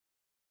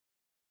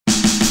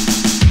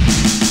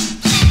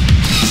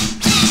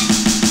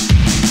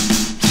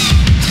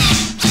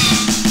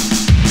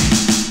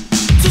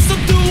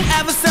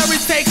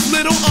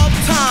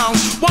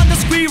One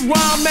discrete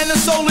rhyme and the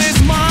soul is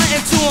mine.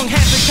 And tongue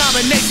has the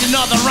combination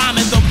of the rhyme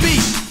and the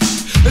beat.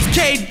 It's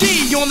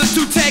KD on the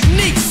two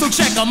techniques, so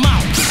check them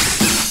out.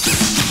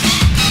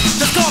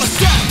 Let's call it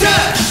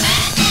step.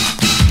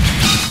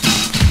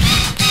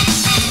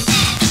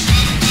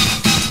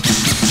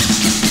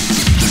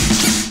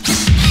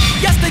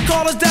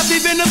 Call us deaf,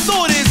 even the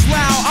thought is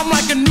loud. I'm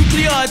like a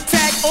nuclear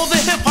attack on the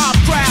hip-hop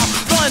crowd.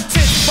 The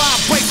intense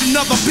vibration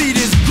of the beat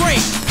is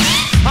great.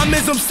 I'm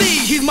his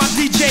MC, he's my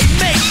DJ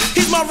mate.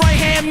 He's my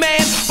right-hand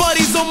man, but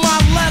he's on my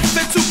left.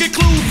 And to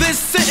conclude this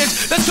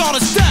sentence, let's call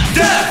it step.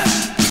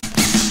 Step.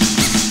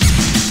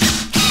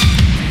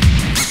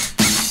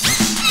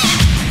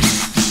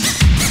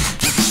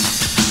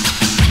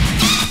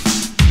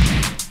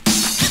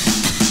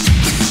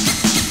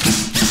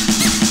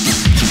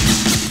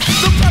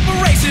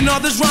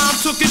 Of this rhyme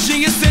took a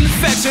genius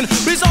infection,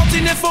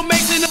 resulting in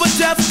formation of a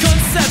deaf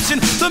conception.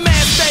 The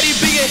man steady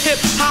being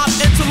hip-hop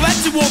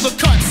intellectual. The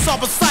cuts are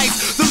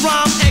precise, the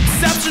rhyme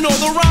exceptional.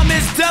 The rhyme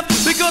is deaf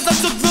because I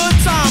took the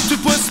time to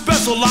put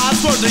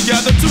specialized words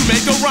together to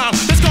make a rhyme.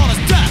 Let's call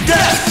it deaf.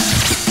 Deaf.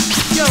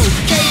 Yo,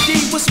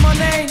 KD, what's my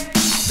name?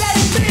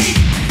 Steady B.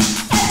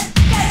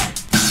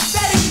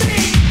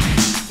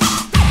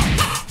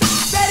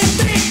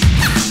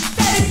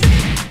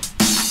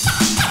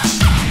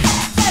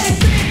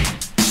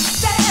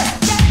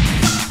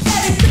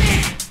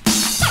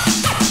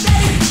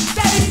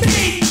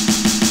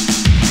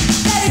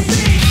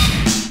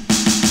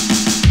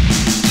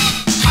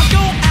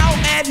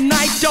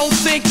 Don't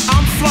think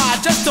I'm fly,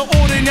 just an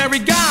ordinary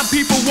guy.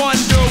 People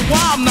wonder why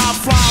I'm not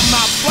fly,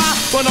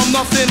 but I'm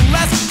nothing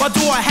less. Why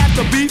do I have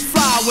to be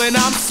fly when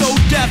I'm so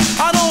deaf?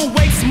 I don't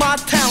waste my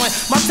talent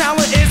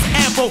is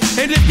ample.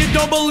 And if you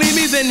don't believe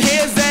me, then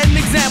here's an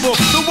example.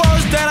 The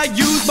words that I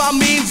use by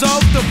means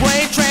of the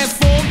brain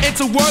transform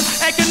into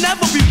words and can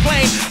never be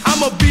plain.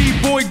 I'm a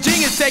b-boy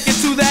genius, taken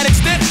to that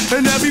extent.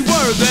 And every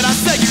word that I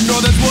say, you know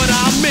that's what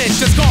I meant.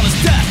 Just call it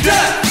step.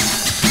 Step.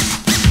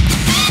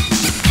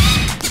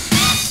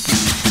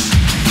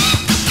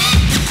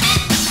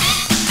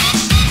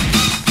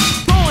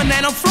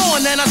 And I'm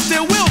flowing and I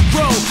still will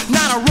grow.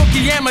 Not a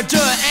rookie,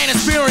 amateur, and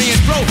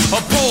experienced pro. A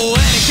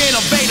poetic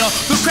innovator,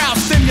 the crowd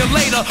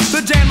stimulator.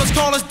 The jammers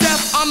call us deaf,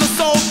 I'm the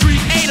soul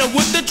creator.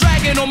 With the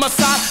dragon on my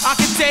side, I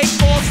can take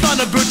on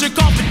thunder. Build your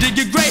coffin, dig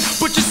your grave,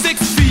 put your 6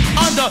 feet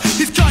under.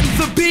 He's cutting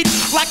the beat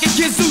like a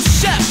kizoo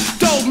chef.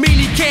 Don't mean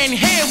he can't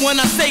hear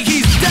when I say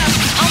he's deaf.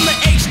 I'm the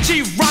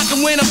HG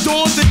rockin' when I'm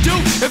doing the do.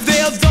 If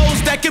there are those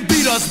that can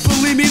beat us,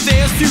 believe me,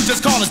 there's few,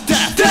 just call us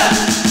deaf.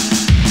 Deaf.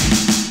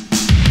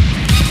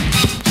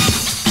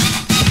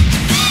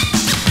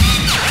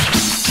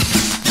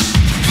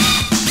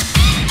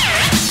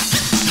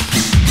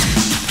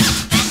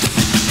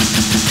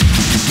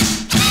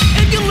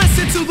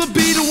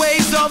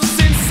 Of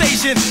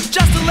sensation,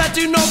 just to let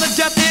you know that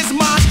death is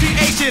my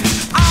creation.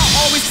 I'll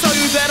always tell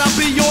you that I'll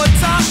be on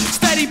top.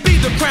 Steady be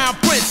the crown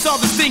prince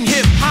of this thing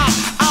hip hop.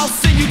 I'll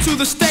sing you to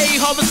the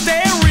stage of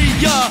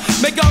hysteria,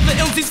 make all the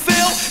MCs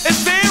feel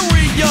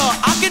inferior.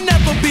 I can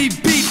never be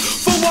beat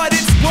for what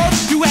it's worth.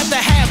 You have to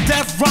have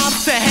death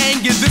rhymes to hang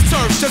in this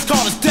turf. Just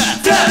call it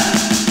death.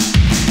 Death.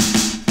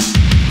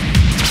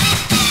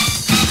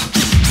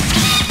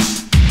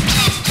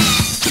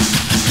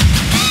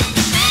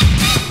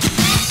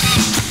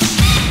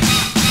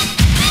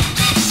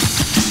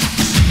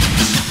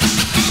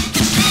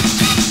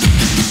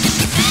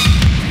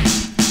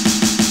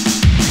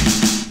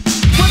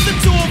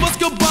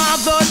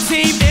 The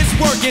team is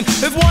working.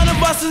 If one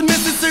of us is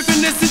missing,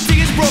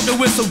 synchronicity is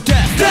broken. We're so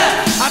deaf.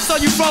 I tell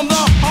you from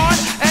the heart,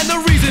 and the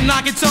reason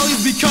I can tell you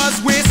is because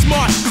we're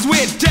smart, cause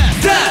we're deaf.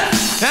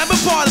 I'm a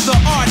part of the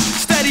art,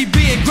 steady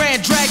being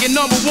Grand Dragon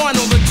 #1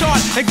 on the chart.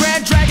 And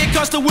Grand Dragon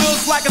cuts the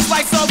wheels like a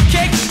slice of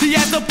cake. He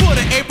has to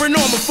put an apron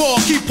on before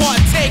he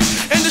partake.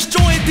 And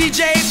destroying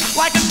DJs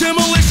like a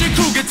demolition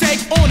crew can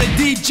take on a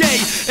DJ.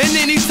 And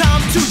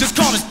anytime to just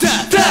call us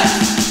deaf.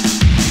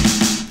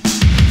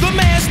 The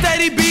man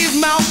steady B's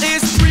mouth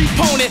is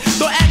preponent.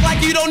 Don't act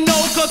like you don't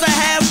know, cause I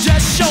have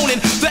just shown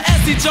it. The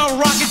SC jump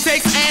rocket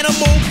takes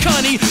animal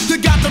cunning. You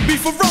got to be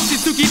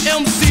ferocious to keep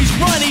MCs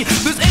running.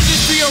 This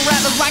industry of rap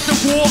is like the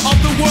war of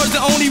the words.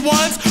 The only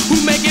ones who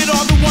make it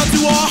are the ones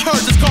who are heard.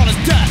 Just call us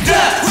deaf.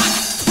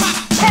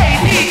 Hey,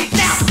 me,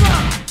 now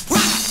run.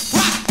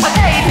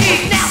 Hey,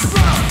 me, now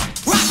run.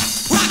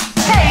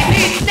 Hey,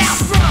 me, now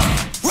run.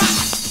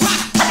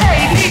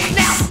 Hey, me,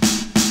 now.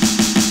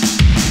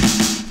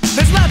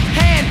 His left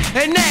hand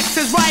and next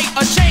is right,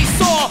 a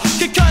chainsaw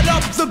can cut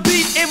up the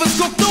beat if it's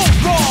cooked on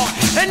raw.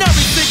 And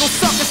every single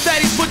sucker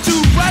steady's put to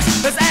rest.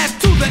 Let's add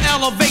to the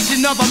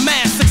elevation of a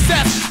man's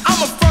success.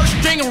 I'm a first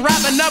string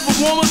rapper, never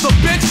warm as a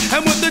bitch.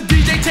 And with the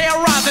DJ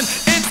terrorizing,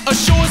 it's a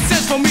sure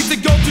sense for me to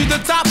go to the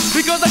top,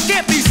 because I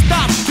can't be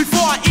stopped.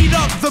 Before I eat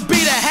up the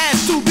beat, it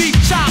has to be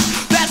chopped.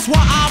 That's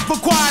why I've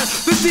acquired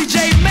the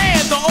DJ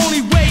man. The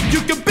only way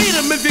you can beat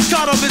him if you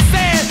cut off his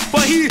hand.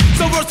 But he's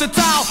so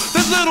versatile,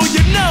 there's little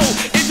you know.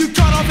 If you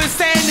cut off his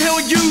hand,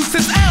 he'll use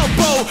his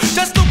elbow.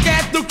 Just look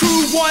at the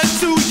crew, 1,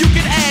 2, you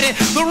can add it.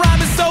 The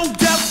rhyme is so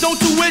deaf,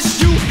 don't you wish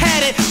you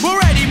had it?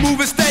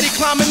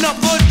 climbing up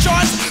the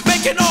charts,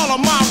 making all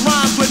of my